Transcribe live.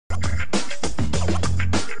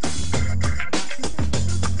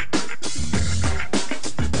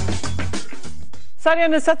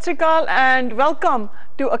Saryan Sat Sri Akal and welcome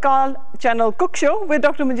to Akaal channel cook show with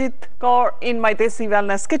Dr. Manjit Kaur in my Desi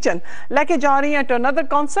Wellness Kitchen. Leke ja rahi hain to another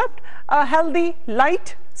concept, a healthy,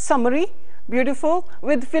 light, summery, beautiful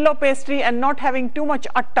with filo pastry and not having too much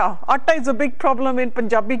atta. Atta is a big problem in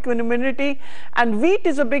Punjabi community and wheat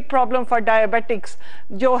is a big problem for diabetics.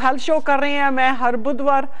 जो health show कर रहे हैं मैं हर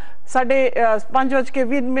बुधवार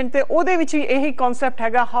 5:20 ਤੇ ਉਹਦੇ ਵਿੱਚ ਵੀ ਇਹੀ concept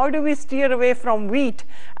ਹੈਗਾ, how do we steer away from wheat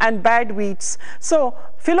and bad wheats. So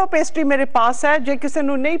filo pastry ਮੇਰੇ ਪਾਸ ਹੈ, ਜੇ ਕਿਸੇ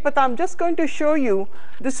ਨੂੰ ਨਹੀਂ ਪਤਾ I'm just going to show you.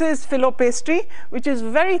 This is filo pastry which is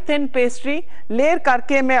very thin pastry. Layer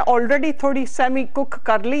करके मैं already थोड़ी semi cook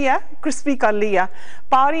कर ली है, crispy कर ली है.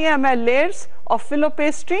 पा रही है मैं layers of filo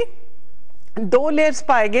pastry. 2 layers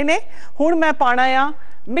पाए गए ने. हुण मैं पाना है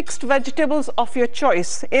mixed vegetables of your choice.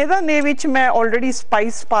 Either ne vich मैं already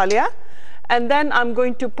spice पा लिया, and then I'm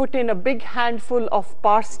going to put in a big handful of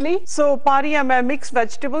parsley. So pari hai मैं mixed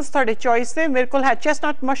vegetables थोड़े choice से मेरे को है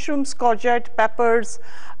chestnut mushrooms, courgette, peppers.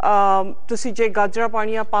 तुसी जे गाजरा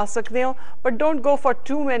पानिया पा सकते हो, but don't go for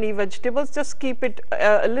too many vegetables. Just keep it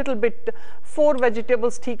a little bit. 4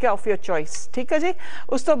 vegetables ठीक है of your choice. ठीक है जी.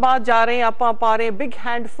 उस तो बाद जा रहे हैं आप पा रहे हैं big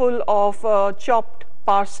handful of chopped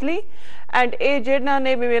parsley. And a जेडना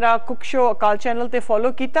ने भी मेरा cook show अकाल channel ते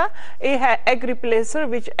follow किया. ए है egg replacer,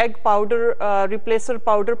 which egg powder replacer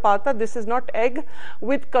powder पाता. This is not egg,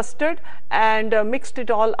 with custard and mixed it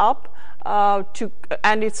all up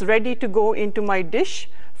and it's ready to go into my dish.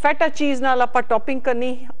 Feta cheese नाल आपां topping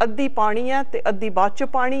करनी, अद्धी पानी है ते अद्धी बाद चो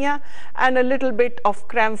पानी है, and a little bit of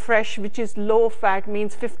crème fraîche, which is low fat,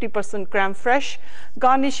 means 50% crème fraîche.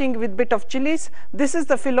 Garnishing with bit of chilies. This is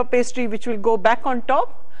the filo pastry which will go back on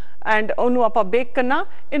top. And onu apa bake karna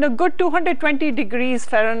in a good 220 degrees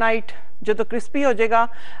Fahrenheit jado crispy ho jayega,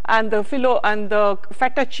 and the filo and the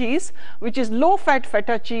feta cheese, which is low fat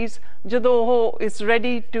feta cheese, jado ho is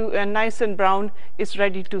ready to nice and brown, is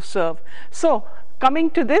ready to serve. So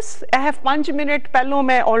coming to this, I have 5 minutes pehlo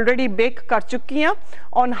मैं already bake कर चुकी हूँ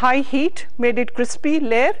on high heat, made it crispy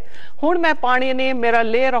layer. हुण मैं पाने ने मेरा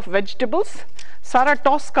layer of vegetables सारा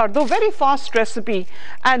toss कर दो, very fast recipe,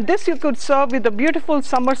 and this you could serve with a beautiful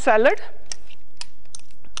summer salad.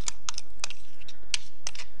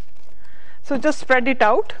 So just spread it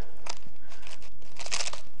out,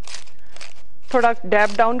 थोड़ा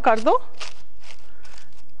dab down कर दो.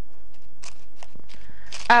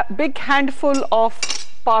 A big handful of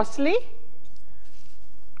parsley,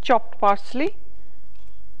 chopped parsley.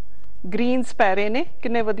 Greens पै रहे ने,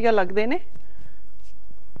 किन्ने वधिया लगदे ने.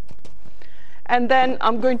 And then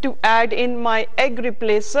I'm going to add in my egg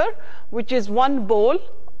replacer, which is 1 bowl,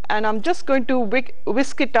 and I'm just going to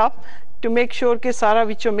whisk it up to make sure कि सारा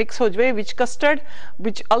विचों mix हो जाए. Which custard,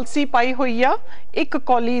 which अलसी पाई हुई है, 1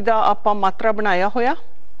 कौली दा आपां मात्रा बनाया होया.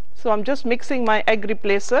 So I'm just mixing my egg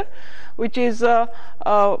replacer, which is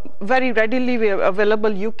very readily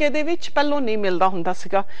available UK ਦੇ ਵਿੱਚ, ਪਹਿਲੋਂ नहीं मिलता ਹੁੰਦਾ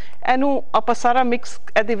ਸੀਗਾ. ਇਹਨੂੰ ਆਪਾਂ ਸਾਰਾ mix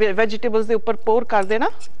ਇਹਦੇ vegetables ਦੇ ਉੱਪਰ pour ਕਰ ਦੇਣਾ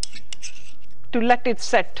to let it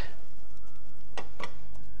set.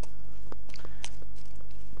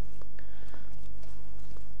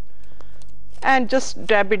 And just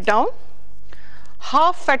dab it down.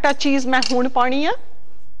 Half feta cheese मैं हुण पानी है,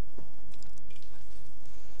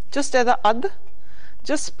 just as अद्ध,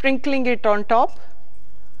 just sprinkling it on top.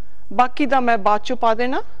 बाकी दा मैं बाद चो पा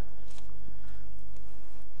देना.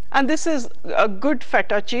 And this is a good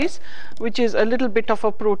feta cheese, which is a little bit of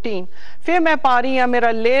a protein. फिर मैं पा रही हूँ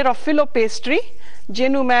मेरा layer of filo pastry,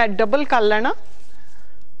 जिन्हों मैं double कर लेना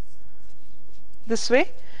this way.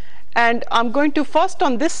 And I'm going to first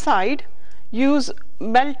on this side use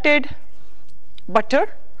melted butter,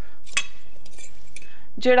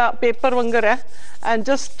 जेड़ा paper वंगर है, and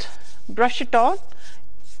just brush it on.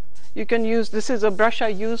 You can use, this is a brush I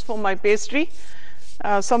use for my pastry.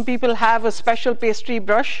 Some people have a special pastry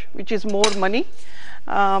brush which is more money,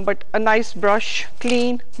 but a nice brush,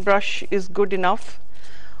 clean brush is good enough.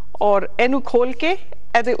 और एनु खोल के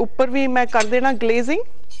एदे ऊपर भी मैं कर देना glazing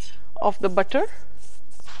of the butter.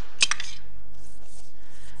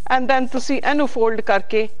 And then तुसी एनु fold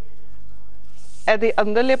करके एदे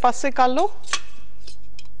अंदरले पासे कर लो.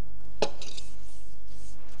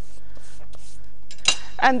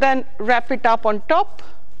 And then wrap it up on top.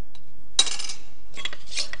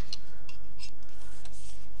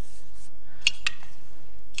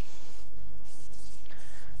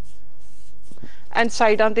 And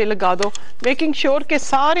साइडां ते लगा दो, making sure के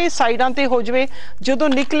सारे साइडां ते हो जाए. जदों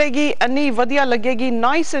निकलेगी अन्नी वधिया लगेगी,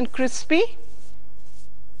 nice and crispy.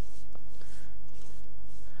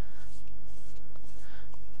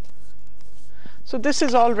 So this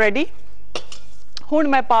is all ready. हुण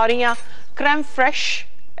मैं पा रही हां crème fraîche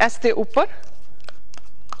इसके ऊपर.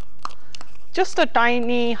 just a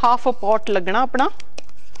tiny half a pot lagna apna.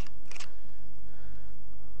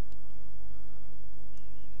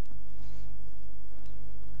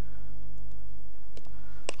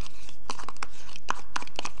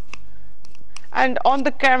 And on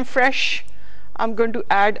the creme fraiche, I'm going to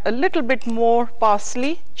add a little bit more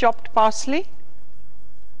parsley, chopped parsley.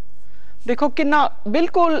 देखो कितना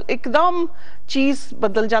बिल्कुल एकदम चीज़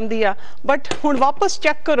बदल जाती है, बट हुण वापस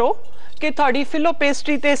चेक करो कि थोड़ी फिलो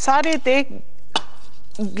पेस्ट्री ते सारे ते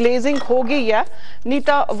ग्लेजिंग हो गई है, नहीं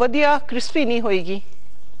तो वधिया क्रिस्पी नहीं होएगी.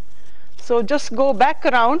 So just go back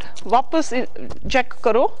around, वापस चेक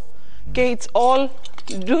करो कि it's all.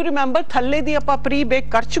 Do remember थल्ले दी आपां प्री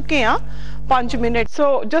बेक कर चुके हैं 5 minute.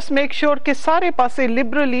 So just make sure कि सारे पासे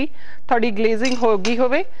liberally थोड़ी glazing होगी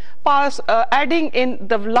होवे. Adding in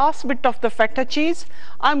the last bit of the feta cheese,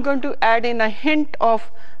 I'm going to add in a hint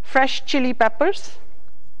of fresh chili peppers.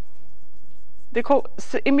 देखो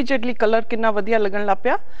immediately color कितना वधिया लगन लग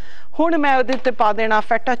पिया. हुण मैं उहदे ते पा देना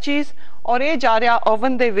feta cheese और ये जा रहा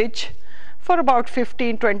oven they which for about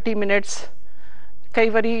 15-20 minutes. Kai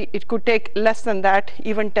vari it could take less than that,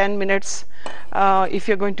 even 10 minutes if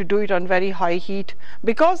you're going to do it on very high heat.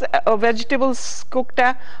 Because vegetables cooked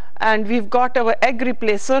and we've got our egg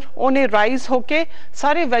replacer, only rise hoke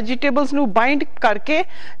sare vegetables nu bind karke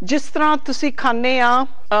jis tarah tusi khane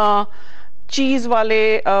ya cheese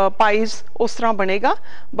wale pies us tarah banega,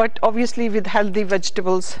 but obviously with healthy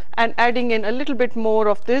vegetables. And adding in a little bit more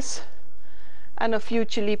of this and a few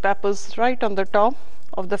chili peppers right on the top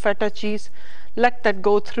of the feta cheese. Let that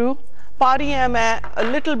go through. Pari am a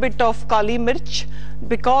little bit of kali mirch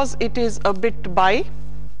because it is a bit by.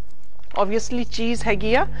 Obviously cheese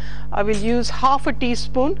hagia. I will use half a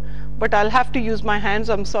teaspoon, but I'll have to use my hands.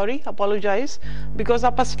 I'm sorry, apologize, because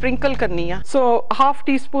apa sprinkle karni hai. So half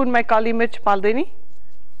teaspoon my kali mirch pal deni.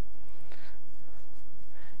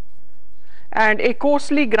 And a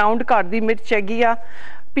coarsely ground kardi mirch hagia.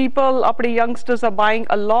 People, apne youngsters are buying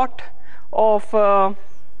a lot of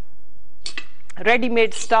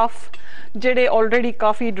ready-made stuff jede already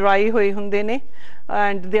काफी dry होए हुंदे ने,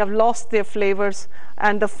 and they have lost their flavors.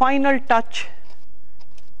 And the final touch,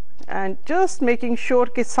 and just making sure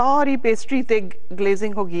कि सारी pastry ते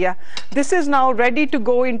glazing हो गया. This is now ready to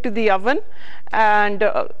go into the oven and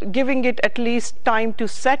giving it at least time to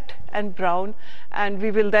set and brown, and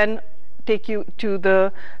we will then take you to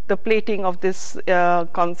the plating of this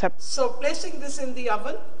concept. So placing this in the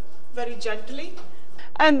oven very gently,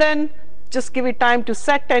 and then just give it time to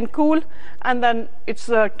set and cool, and then it's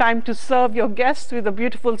time to serve your guests with a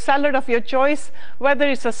beautiful salad of your choice, whether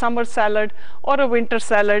it's a summer salad or a winter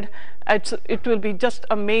salad. It will be just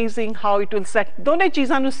amazing how it will set. Done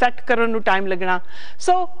cheezan nu set karan nu time lagna.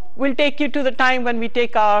 So we'll take you to the time when we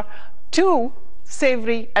take our 2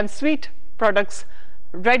 savory and sweet products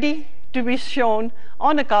ready to be shown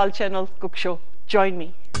on Akaal channel Cook Show. Join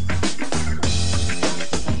me.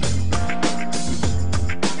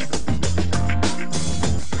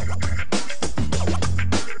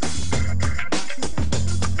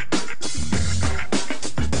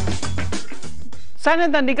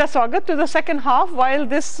 Sanandaniga swagat to the second half. While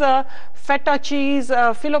this feta cheese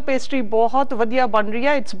filo pastry बहुत वधिया बन रही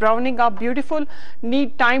है, it's browning up beautiful.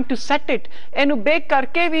 Need time to set it. इनु bake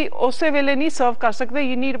करके भी उसे वेले नहीं serve कर सकते.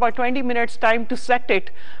 You need about 20 minutes time to set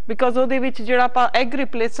it because ओदे विच जिहड़ा पा egg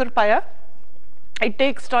replacer पाया, it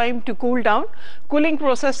takes time to cool down. Cooling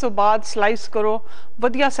process तो बाद slice करो,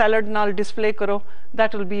 वधिया salad नाल display करो.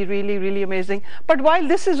 That will be really amazing. But while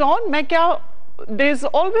this is on, मैं क्या there's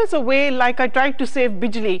always a way, like I try to save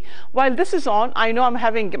bijli. While this is on, I know I'm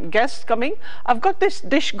having guests coming. I've got this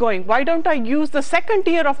dish going. Why don't I use the second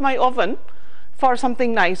tier of my oven for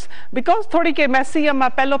something nice? Because थोड़ी के messy है, मैं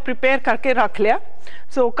पहले prepare करके रख लिया.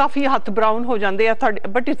 So काफी हाथ brown हो जाते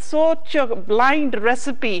हैं. But it's such a blind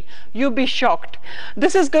recipe. You'll be shocked.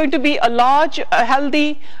 This is going to be a large,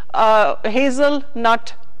 healthy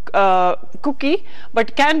hazelnut cookie,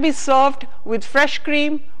 but can be served with fresh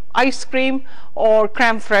cream, ice cream or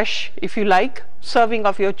creme fraiche if you like, serving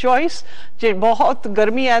of your choice. Je bahut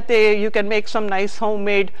garmi hai te you can make some nice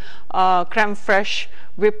homemade creme fraiche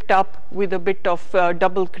whipped up with a bit of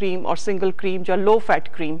double cream or single cream or low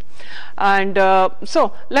fat cream. And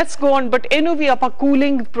so let's go on, but enu vi apa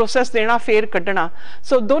cooling process dena fer kadna.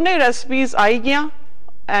 So done recipes aayi gaya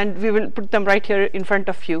and we will put them right here in front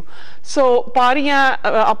of you. So pariyan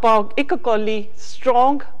apa ek kauli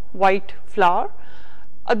strong white flour,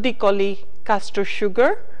 addi kauli castor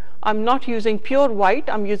sugar. I'm not using pure white,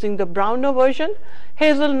 I'm using the browner version.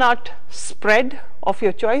 Hazelnut spread of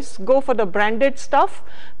your choice. Go for the branded stuff,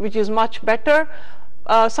 which is much better.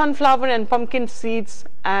 Sunflower and pumpkin seeds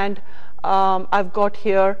and I've got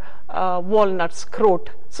here walnuts, kroat.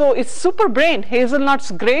 So it's super brain.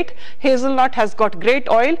 Hazelnuts great. Hazelnut has got great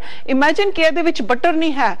oil. Imagine कि ਇਹਦੇ ਵਿੱਚ butter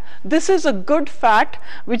नहीं है. This is a good fat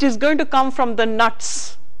which is going to come from the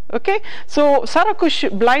nuts. Okay, so सारा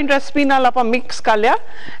कुछ blind recipe नाल आपां mix कर लिया,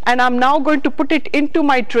 and I'm now going to put it into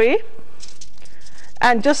my tray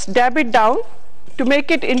and just dab it down to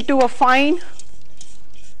make it into a fine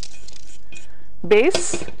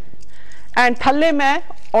base. And थल्ले मैं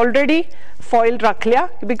already foil रख लिया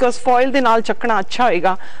because foil दे नाल चकना अच्छा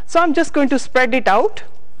होएगा. So I'm just going to spread it out.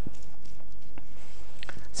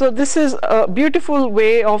 So this is a beautiful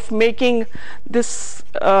way of making this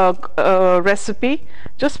recipe.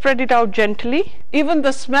 Just spread it out gently. Even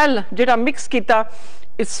the smell jeta mix kita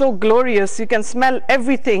is so glorious. You can smell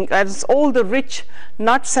everything. There's all the rich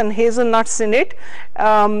nuts and hazelnuts in it.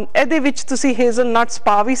 Ede vich tusi hazelnuts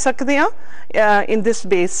pa vi sakde ha in this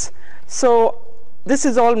base. So this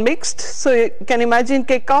is all mixed, so you can imagine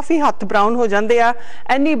कि काफ़ी हथ brown हो जाते हैं.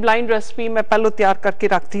 Any blind recipe मैं पहले तैयार करके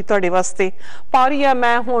रखती थोड़े वास्ते. पा रही है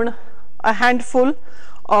मैं हुन a handful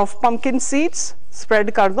of pumpkin seeds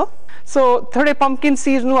spread कर दो. So थोड़े pumpkin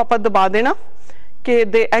seeds नू आप दबा देना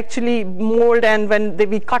कि they actually mold, and when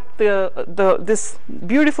we cut this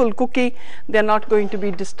beautiful cookie, they're not going to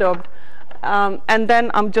be disturbed. And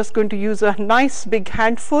then I'm just going to use a nice big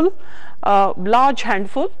handful, large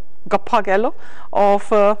handful, gappa keh lo, of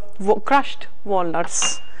crushed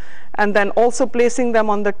walnuts, and then also placing them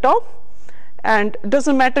on the top. And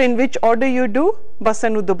doesn't matter in which order you do, bas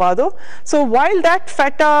enu daba do. So while that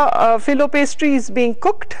feta filo pastry is being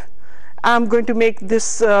cooked, I'm going to make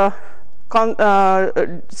this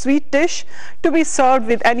sweet dish to be served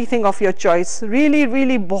with anything of your choice. Really,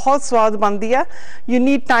 really बहुत स्वाद बनती है. You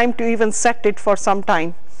need time to even set it for some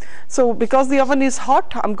time. So because the oven is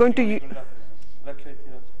hot, I'm going to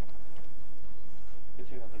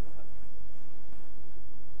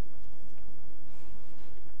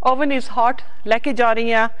oven is hot. लेके जा रही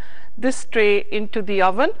हैं this tray into the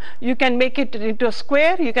oven. You can make it into a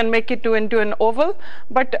square, you can make it into an oval,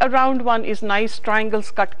 but a round one is nice. Triangles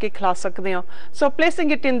cut के खिला सकते हो. So placing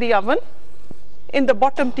it in the oven, in the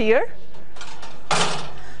bottom tier,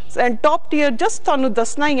 and top tier just ਤੁਹਾਨੂੰ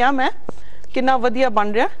ਦੱਸਣਾ ਹੀ ਆ ਮੈਂ ਕਿੰਨਾ ਵਧੀਆ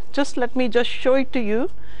ਬਣ ਰਿਹਾ. Just let me just show it to you.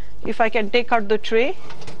 If I can take out the tray,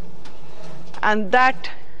 and that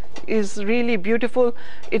is really beautiful.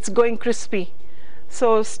 It's going crispy.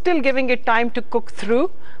 So still giving it time to cook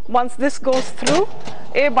through. Once this goes through,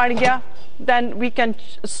 then we can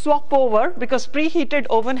swap over, because preheated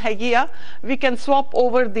oven hai giya, we can swap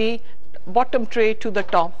over the bottom tray to the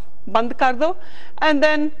top. Band kar do, and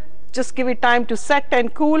then just give it time to set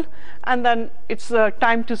and cool, and then it's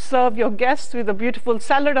time to serve your guests with a beautiful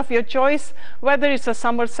salad of your choice, whether it's a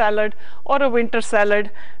summer salad or a winter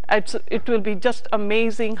salad. It will be just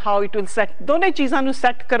amazing how it will set. Done cheezan nu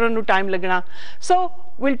set karan nu time lagna. So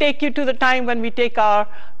we'll take you to the time when we take our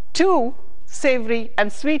two savory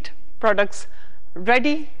and sweet products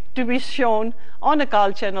ready to be shown on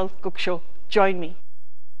Akaal channel cook show. Join me.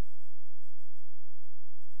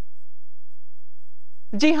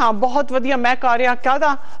 जी हाँ, बहुत वधिया मैं कर रहा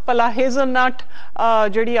क्या भला hazelnut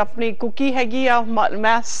जी अपनी cookie हैगी आ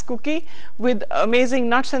mess cookie with amazing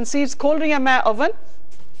nuts and seeds. खोल रही हूँ मैं oven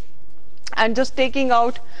and just taking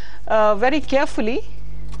out very carefully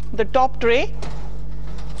the top tray.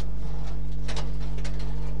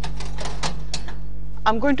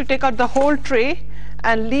 I'm going to take out the whole tray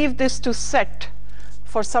and leave this to set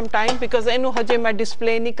for some time, because enu haje मैं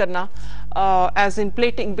display नहीं करना as in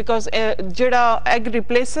plating, because जेड़ा egg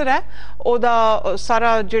replacer है ओदा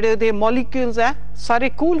सारा जेड़े दे molecules है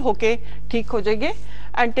सारे cool होके ठीक हो जाएंगे.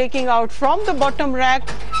 And taking out from the bottom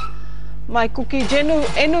rack my cookie, जेनु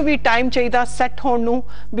एनु भी time चाहिए set होने nu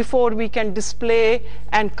before we can display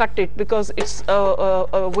and cut it, because it's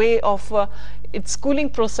a way of its cooling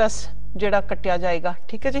process जेड़ा कटिया जाएगा.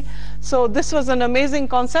 ठीक है जी. So this was an amazing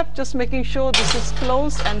concept, just making sure this is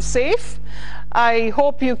closed and safe. I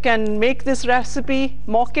hope you can make this recipe,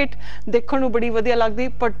 mock it. देखने ਨੂੰ बड़ी ਵਧੀਆ लगदी,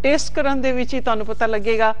 पर taste ਕਰਨ ਦੇ ਵਿੱਚ ਹੀ ਤੁਹਾਨੂੰ ਪਤਾ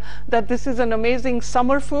ਲੱਗੇਗਾ that this is an amazing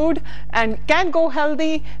summer food and can go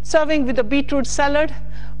healthy, serving with a beetroot salad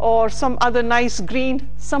or some other nice green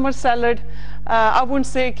summer salad. I wouldn't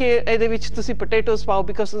say कि ਇਹਦੇ ਵਿੱਚ ਤੁਸੀਂ potatoes ਪਾਓ,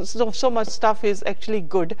 because so much stuff is actually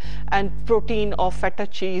good, and protein of feta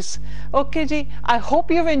cheese. Okay ji, I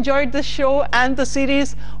hope you've enjoyed this show and the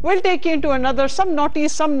series. We'll take you into another, some naughty,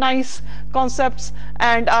 some nice concepts,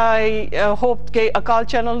 and I hope कि Akaal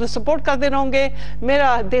channel ਨੂੰ support ਕਰਦੇ ਰਹੋਗੇ,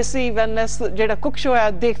 ਮੇਰਾ देसी wellness ਜਿਹੜਾ cook show ਹੈ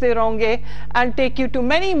ਦੇਖਦੇ ਰਹੋਗੇ, and take you to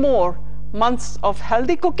many more months of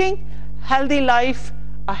healthy cooking, healthy life,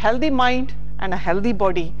 a healthy mind and a healthy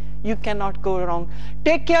body. you cannot go wrong.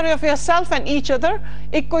 Take care of yourself and each other.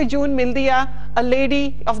 Ikkoi June mildi hai, a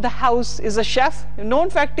lady of the house is a chef. Known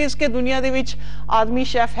fact is ke duniya de vich aadmi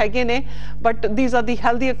chef hege ne, but these are the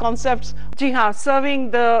healthier concepts. Ji haan,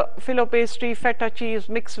 serving the Filo pastry, feta cheese,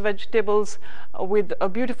 mixed vegetables with a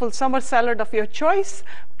beautiful summer salad of your choice.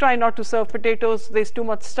 Try not to serve potatoes, there's too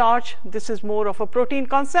much starch. This is more of a protein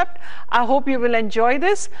concept. I hope you will enjoy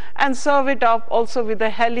this and serve it up also with a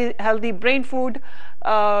healthy brain food,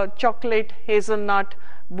 chocolate, hazelnut,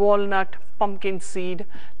 walnut, pumpkin seed.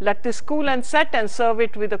 Let this cool and set and serve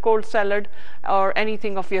it with a cold salad or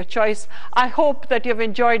anything of your choice. I hope that you have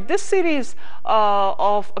enjoyed this series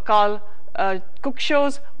of Akaal cook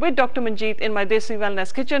shows with Dr. Manjit in my Desi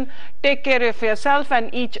Wellness Kitchen. Take care of yourself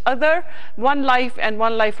and each other. One life and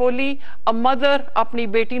one life only. A mother apni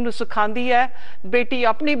beti nu sikhandi hai, beti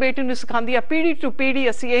apni beti nu sikhandi hai, peedi to peedi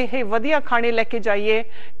assi eh vadiya khane leke jaiye,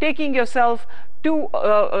 taking yourself to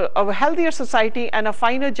a healthier society and a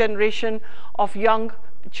finer generation of young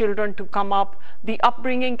children to come up. The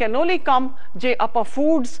upbringing can only come je ਆਪਾਂ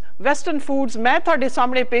foods, western foods मैं ਤੁਹਾਡੇ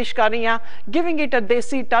ਸਾਹਮਣੇ ਪੇਸ਼ ਕਰ ਰਹੀ ਹਾਂ, giving it a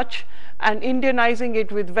desi touch and Indianizing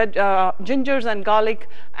it with gingers and garlic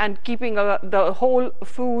and keeping the whole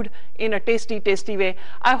food in a tasty way.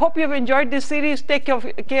 I hope you have enjoyed this series. Take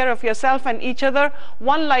care of yourself and each other.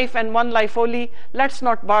 One life and one life only. Let's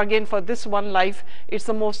not bargain for this one life. It's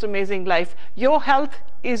the most amazing life. Your health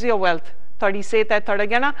is your wealth.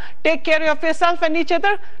 Take care of yourself and each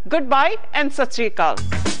other. Goodbye and Sat Sri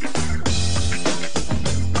Akal.